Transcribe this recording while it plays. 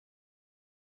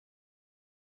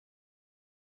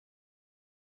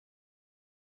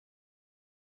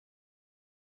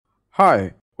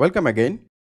Hi, welcome again,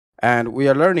 and we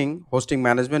are learning hosting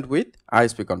management with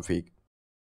ISPConfig.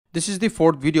 This is the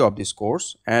fourth video of this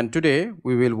course, and today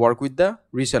we will work with the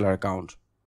reseller account.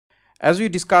 As we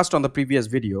discussed on the previous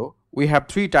video, we have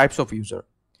three types of user.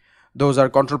 Those are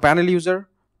control panel user,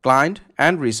 client,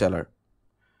 and reseller.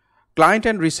 Client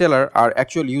and reseller are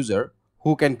actual user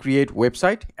who can create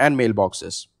website and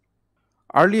mailboxes.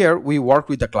 Earlier we worked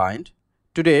with the client.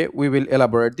 Today we will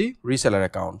elaborate the reseller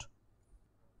account.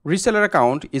 Reseller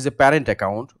account is a parent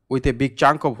account with a big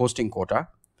chunk of hosting quota,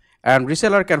 and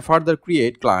reseller can further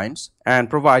create clients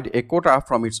and provide a quota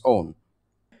from its own.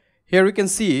 Here we can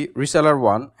see reseller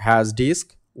 1 has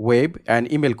disk, web,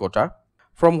 and email quota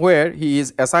from where he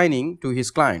is assigning to his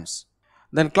clients.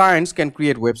 Then clients can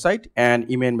create website and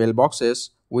email mailboxes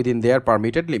within their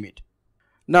permitted limit.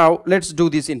 Now let's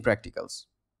do this in practicals.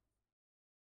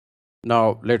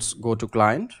 Now let's go to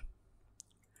client,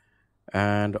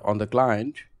 and on the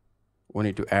client we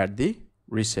need to add the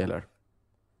reseller.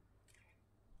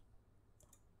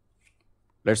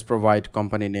 Let's provide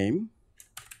company name,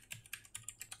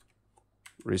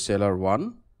 reseller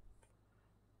 1,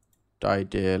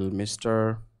 title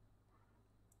Mr.,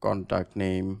 contact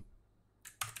name,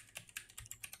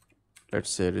 let's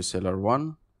say reseller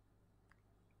 1,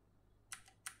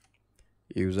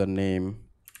 username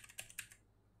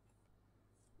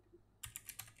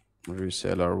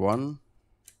reseller 1,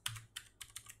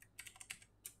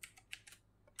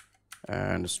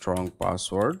 and strong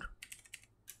password,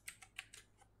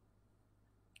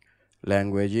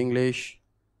 language English,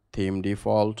 theme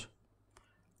default,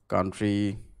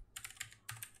 country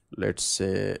let's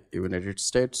say United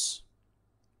States,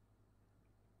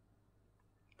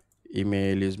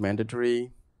 email is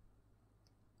mandatory,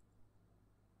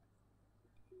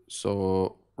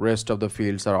 so rest of the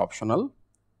fields are optional.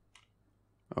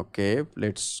 Okay,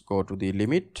 let's go to the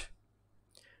limit.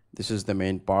 This is the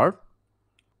main part.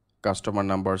 Customer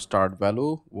number start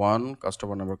value 1,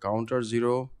 customer number counter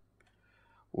 0,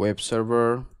 web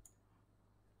server,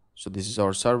 so this is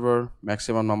our server,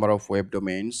 maximum number of web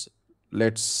domains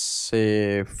let's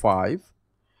say 5,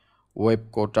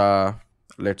 web quota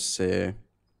let's say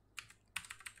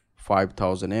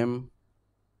 5000 M,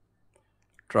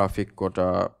 traffic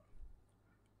quota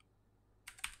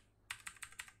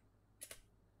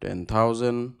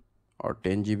 10,000 or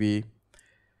 10 GB.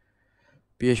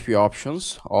 PHP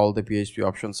options, all the PHP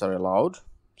options are allowed.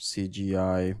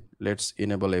 CGI, let's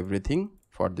enable everything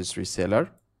for this reseller.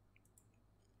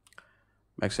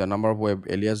 Maximum number of web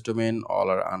alias domain, all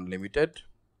are unlimited.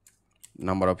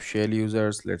 Number of shell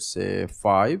users, let's say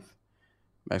 5.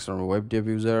 Maximum web dev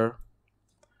user,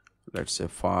 let's say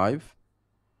 5.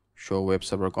 Show web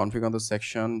server config on the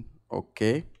section.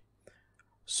 Okay,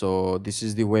 so this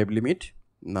is the web limit.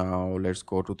 Now let's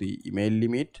go to the email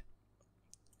limit.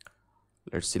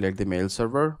 Let's select the mail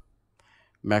server.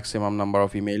 Maximum number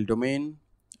of email domain,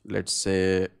 let's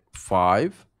say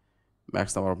 5.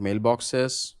 Max number of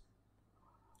mailboxes,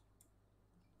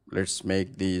 let's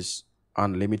make these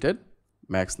unlimited.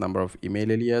 Max number of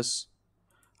email alias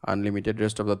unlimited,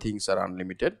 rest of the things are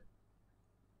unlimited.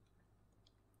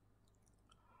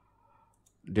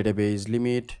 Database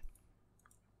limit,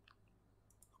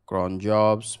 cron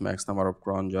jobs, max number of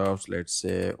cron jobs let's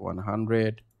say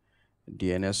 100.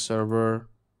 DNS server,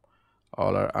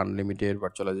 all are unlimited.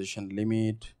 Virtualization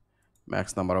limit,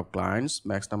 max number of clients,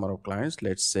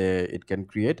 let's say it can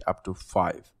create up to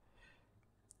 5.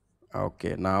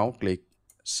 Okay, now click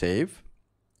save.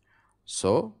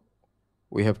 So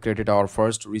we have created our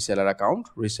first reseller account,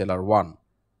 reseller 1.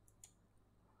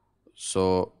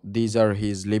 So these are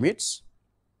his limits.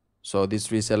 So this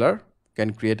reseller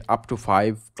can create up to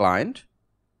 5 client,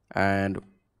 and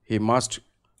he must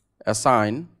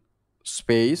assign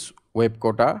space web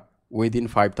quota within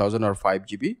 5000 or 5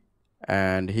 GB,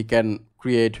 and he can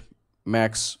create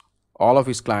max, all of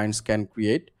his clients can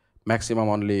create maximum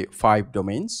only 5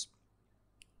 domains,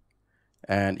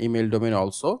 and email domain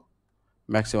also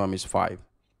maximum is 5.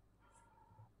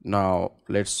 Now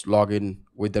let's log in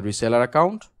with the reseller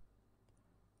account.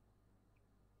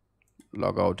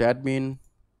 Log out admin,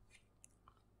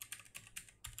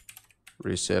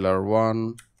 reseller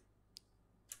 1,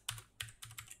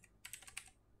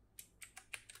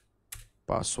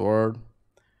 password.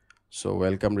 So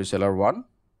welcome reseller 1.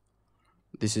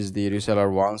 This is the reseller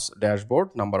 1's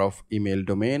dashboard. Number of email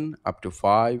domain up to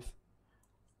 5.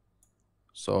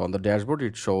 So on the dashboard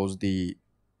it shows the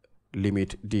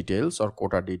limit details or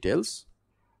quota details.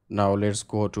 Now let's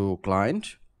go to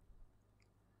client,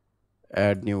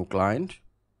 add new client,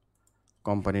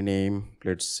 company name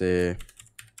let's say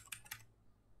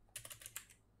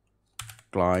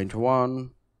client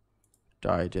 1,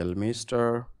 title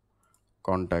Mr.,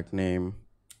 contact name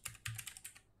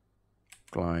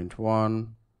client1,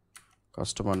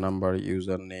 customer number,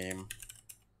 username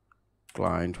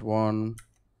client1,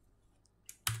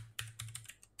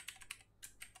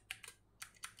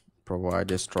 provide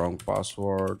a strong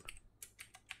password.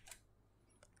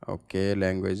 Okay,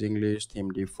 language English, theme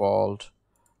default,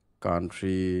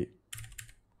 country,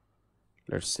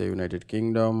 let's say United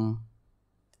Kingdom,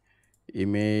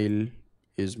 email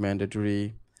is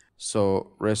mandatory.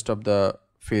 So rest of the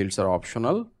fields are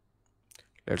optional.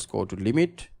 Let's go to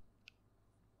limit.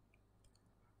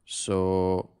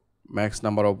 So max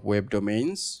number of web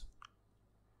domains,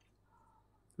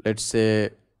 let's say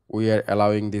we are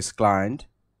allowing this client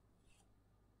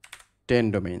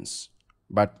 10 domains,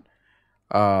 but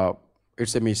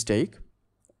it's a mistake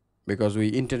because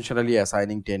we intentionally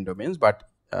assigning 10 domains, but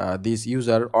this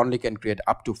user only can create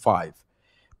up to 5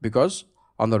 because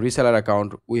on the reseller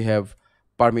account we have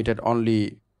permitted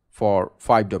only for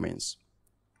 5 domains.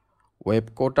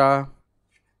 Web quota,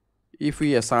 if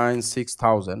we assign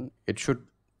 6,000, it should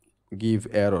give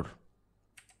error.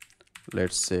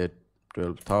 Let's say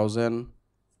 12,000.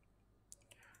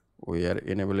 We are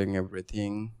enabling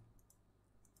everything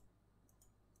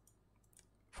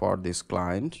for this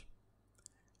client.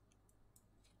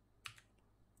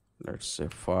 Let's say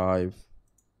 5.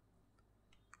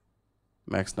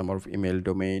 Max number of email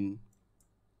domain,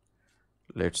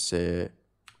 let's say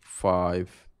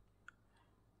 5.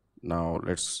 Now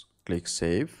let's click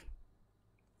save.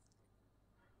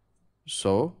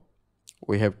 So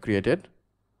we have created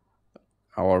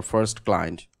our first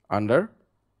client under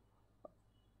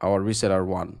our reseller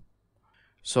 1.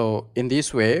 So in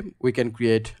this way we can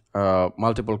create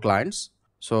multiple clients.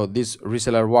 So this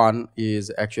reseller 1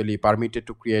 is actually permitted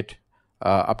to create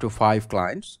up to 5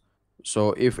 clients.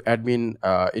 So if admin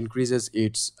increases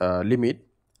its limit,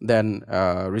 then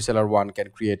reseller 1 can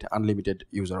create unlimited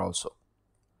user also.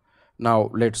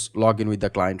 Now let's log in with the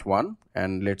client 1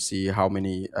 and let's see how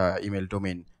many email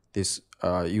domain this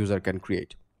user can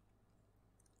create.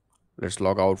 Let's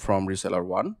log out from reseller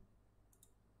 1.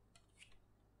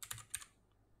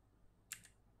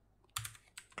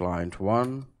 Client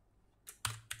 1.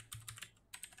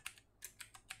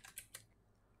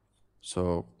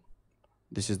 So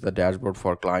this is the dashboard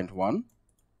for client 1.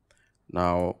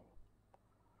 Now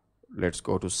let's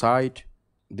go to site.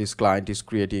 This client is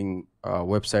creating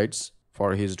websites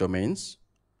for his domains.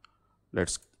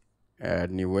 Let's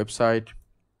add new website,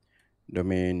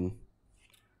 domain,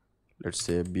 let's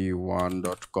say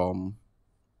b1.com,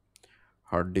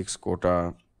 hard disk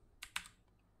quota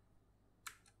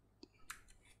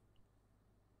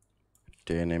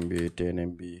 10 MB, 10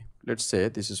 MB. Let's say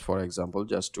this is for example,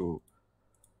 just to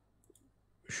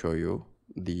show you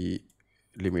the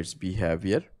limits we have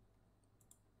here.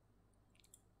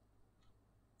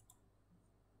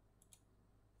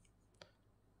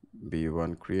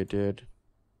 B1 created,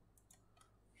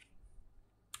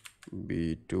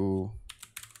 b2.com,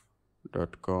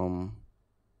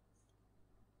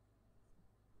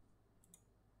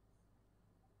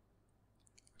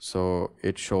 so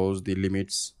it shows the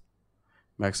limits,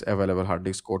 max available hard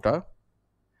disk quota,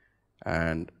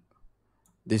 and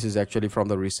this is actually from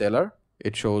the reseller.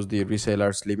 It shows the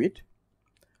reseller's limit,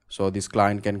 so this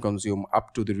client can consume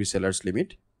up to the reseller's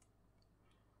limit.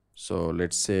 So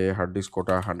let's say hard disk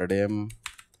quota 100 M.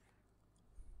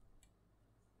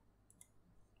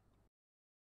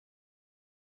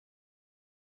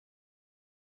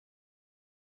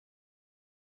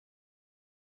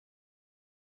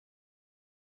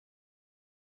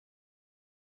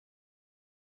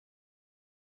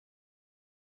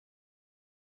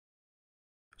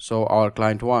 So our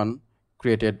client 1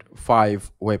 created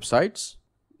 5 websites.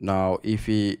 Now if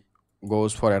he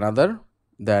goes for another,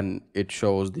 then it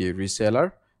shows the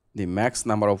reseller, the max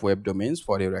number of web domains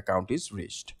for your account is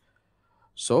reached.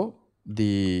 So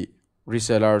the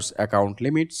reseller's account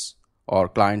limits or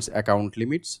client's account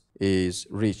limits is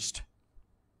reached.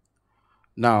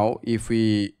 Now if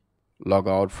we log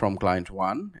out from client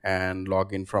 1 and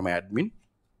log in from admin,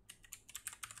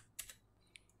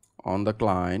 on the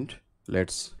client,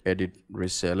 let's edit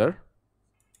reseller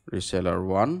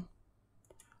 1.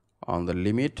 On the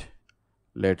limit,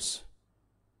 let's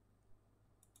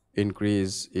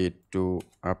increase it to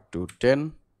up to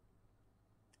 10.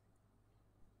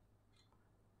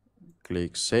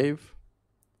 Click save.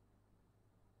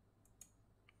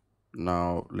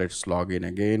 Now let's log in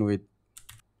again with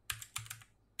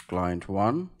client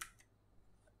 1.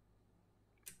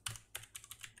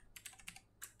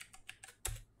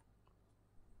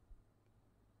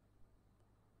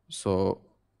 So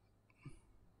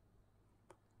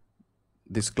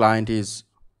this client is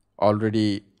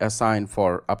already assigned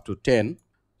for up to 10.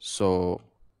 So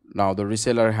now the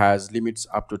reseller has limits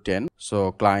up to 10.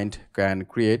 So client can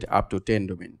create up to 10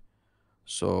 domain.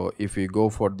 So if we go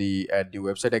for the add new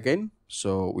website again,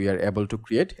 so we are able to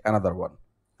create another one.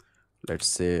 Let's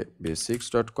say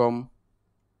basics.com.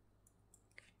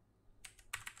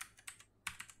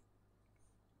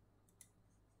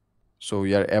 So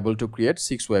we are able to create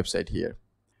 6 websites here.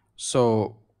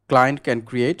 So client can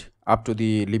create up to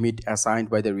the limit assigned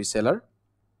by the reseller,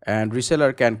 and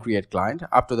reseller can create client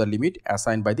up to the limit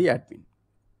assigned by the admin.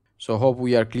 So hope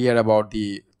we are clear about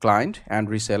the client and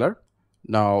reseller.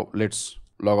 Now let's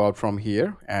log out from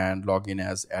here and log in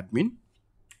as admin.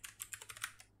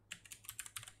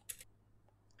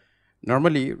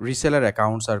 Normally reseller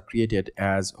accounts are created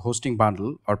as hosting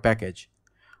bundle or package,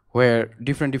 where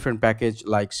different package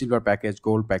like silver package,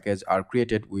 gold package are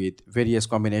created with various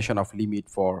combination of limit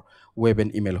for web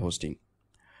and email hosting.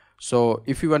 So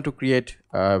if you want to create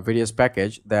various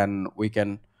package, then we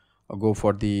can go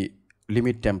for the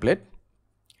limit template,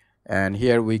 and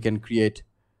here we can create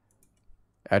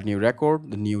add new record,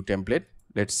 the new template.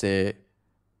 Let's say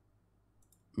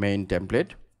main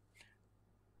template.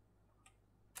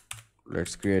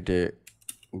 Let's create a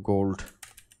gold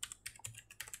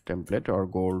template or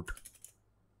gold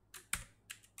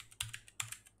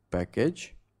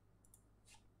package.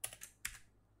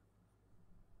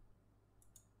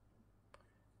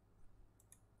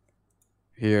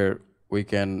 Here we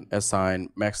can assign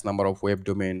max number of web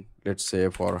domain, let's say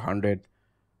for 100,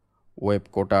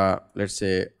 web quota, let's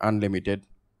say unlimited.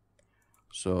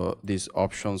 So these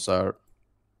options are,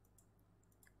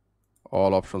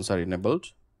 all options are enabled,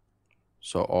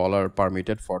 so all are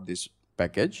permitted for this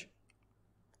package.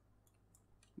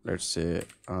 Let's say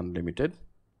unlimited.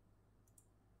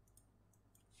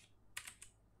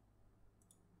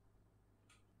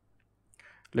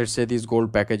 Let's say this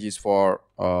gold package is for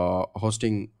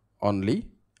hosting only.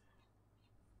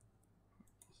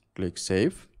 Click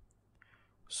save.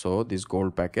 So this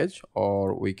gold package,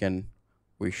 or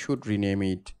we should rename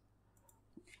it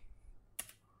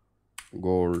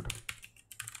gold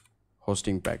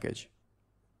hosting package.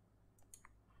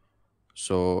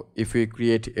 So if we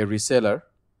create a reseller,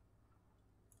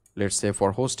 let's say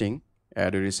for hosting,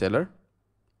 add a reseller,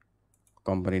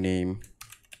 company name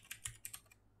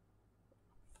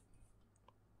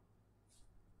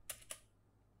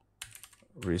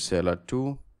reseller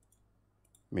 2,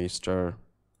 Mr.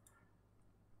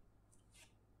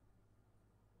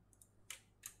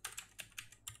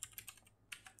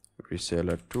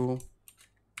 reseller 2,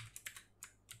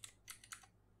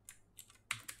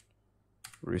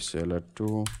 reseller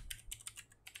 2,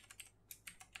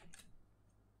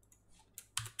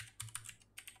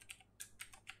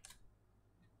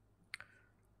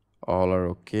 all are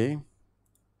okay.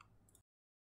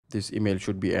 This email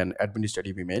should be an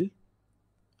administrative email.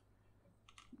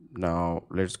 Now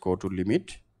let's go to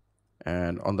limit,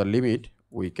 and on the limit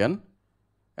we can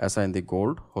assign the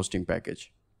gold hosting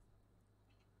package.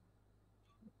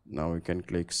 Now we can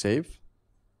click save.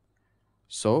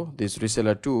 So this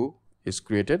reseller 2 is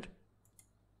created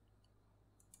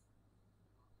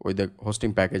with the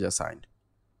hosting package assigned.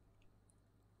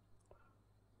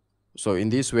 So in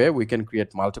this way we can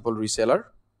create multiple reseller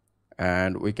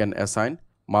and we can assign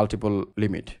multiple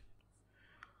limit.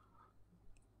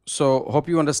 So hope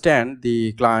you understand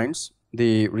the clients,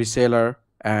 the reseller,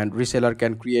 and reseller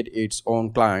can create its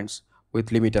own clients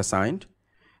with limit assigned,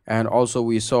 and also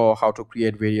we saw how to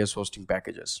create various hosting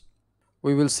packages.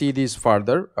 We will see this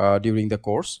further during the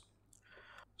course.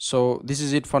 So this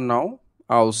is it for now.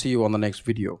 I'll see you on the next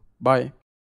video. Bye.